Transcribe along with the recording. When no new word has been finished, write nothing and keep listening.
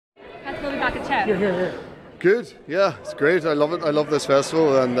We'll be back at TIFF. Here. Good, yeah, it's great. I love it. I love this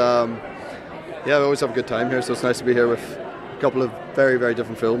festival, and yeah, we always have a good time here. So it's nice to be here with a couple of very, very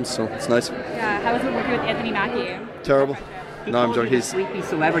different films. So it's nice. Yeah, how was it working with Anthony Mackie? Terrible. No, I'm joking. He's a sleepy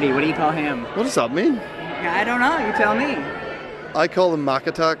celebrity. What do you call him? What does that mean? I don't know. You tell me. I call him Mac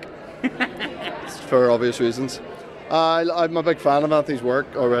Attack for obvious reasons. I'm a big fan of Anthony's work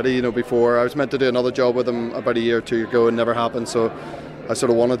already. You know, before I was meant to do another job with him about a year or two ago, and never happened. So I sort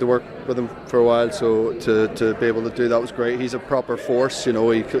of wanted to work with him for a while. So to be able to do that was great. He's a proper force. You know,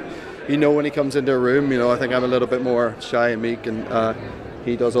 when he comes into a room. You know, I think I'm a little bit more shy and meek, and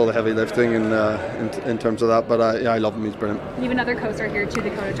he does all the heavy lifting and in terms of that. But yeah, I love him. He's brilliant. You have another co-star here too,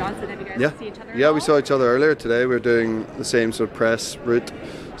 Dakota. Have you guys see each other? Yeah, we saw each other earlier today. We were doing the same sort of press route.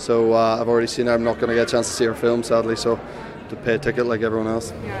 So I've already seen her. I'm not going to get a chance to see her film, sadly. So to pay a ticket like everyone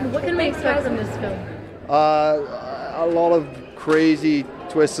else. Yeah. What can we expect from this film? A lot of crazy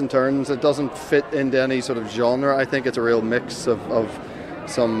twists and turns. It doesn't fit into any sort of genre. I think it's a real mix of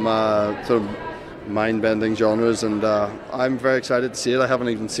some sort of mind-bending genres, and I'm very excited to see it. I haven't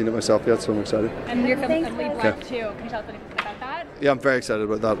even seen it myself yet, so I'm excited. And your film's Emily Blunt too. Can you tell us anything about that? Yeah, I'm very excited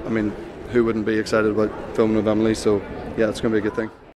about that. I mean, who wouldn't be excited about filming with Emily? So yeah, it's going to be a good thing.